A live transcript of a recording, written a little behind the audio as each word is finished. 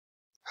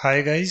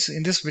Hi guys,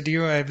 in this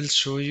video I will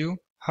show you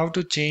how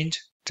to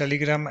change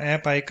Telegram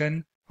app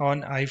icon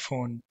on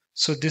iPhone.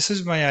 So this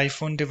is my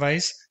iPhone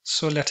device,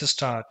 so let's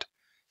start.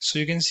 So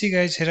you can see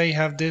guys, here I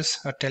have this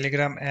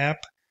Telegram app,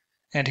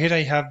 and here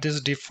I have this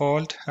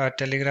default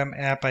Telegram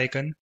app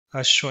icon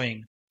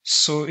showing.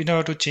 So in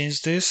order to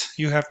change this,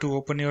 you have to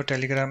open your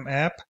Telegram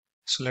app.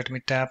 So let me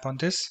tap on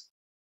this.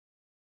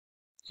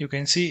 You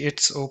can see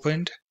it's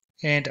opened.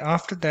 And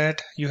after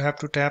that, you have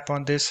to tap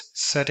on this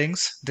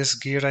settings, this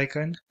gear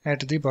icon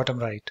at the bottom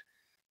right.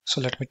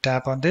 So let me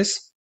tap on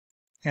this,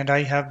 and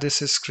I have this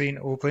screen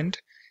opened.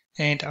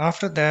 And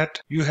after that,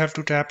 you have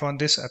to tap on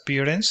this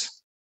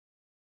appearance.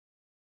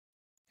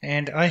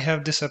 And I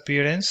have this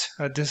appearance,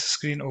 this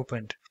screen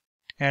opened.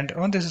 And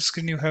on this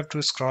screen, you have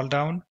to scroll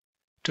down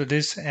to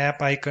this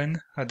app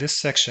icon, this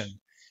section.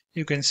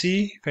 You can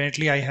see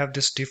currently I have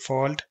this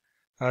default,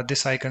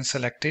 this icon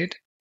selected.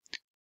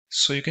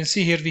 So you can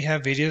see here we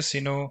have various,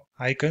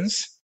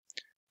 icons,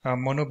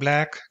 mono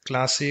black,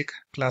 classic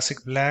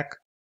black,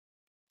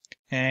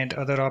 and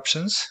other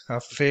options,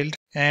 filled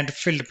and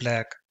filled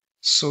black.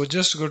 So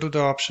just go to the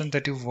option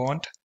that you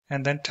want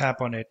and then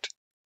tap on it.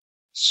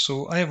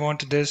 So I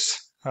want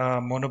this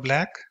mono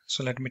black.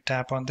 So let me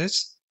tap on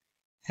this,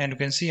 and you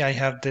can see I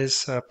have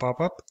this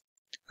pop-up,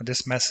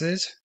 this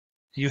message.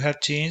 You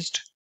have changed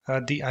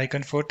the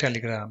icon for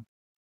Telegram.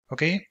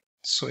 Okay,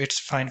 so it's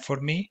fine for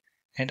me.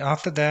 And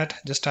after that,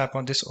 just tap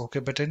on this OK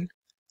button.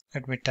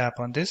 Let me tap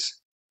on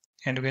this,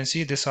 and you can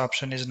see this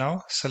option is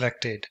now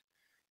selected.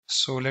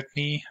 So let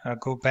me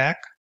go back,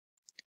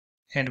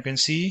 and you can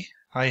see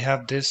I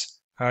have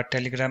this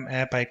Telegram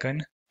app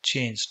icon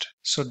changed.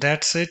 So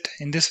that's it.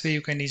 In this way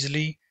you can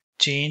easily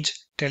change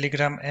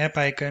Telegram app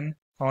icon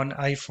on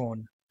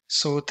iPhone.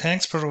 So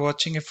thanks for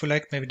watching. If you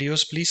like my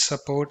videos, please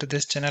support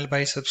this channel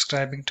by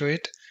subscribing to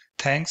it.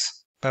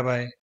 Thanks. Bye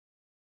bye.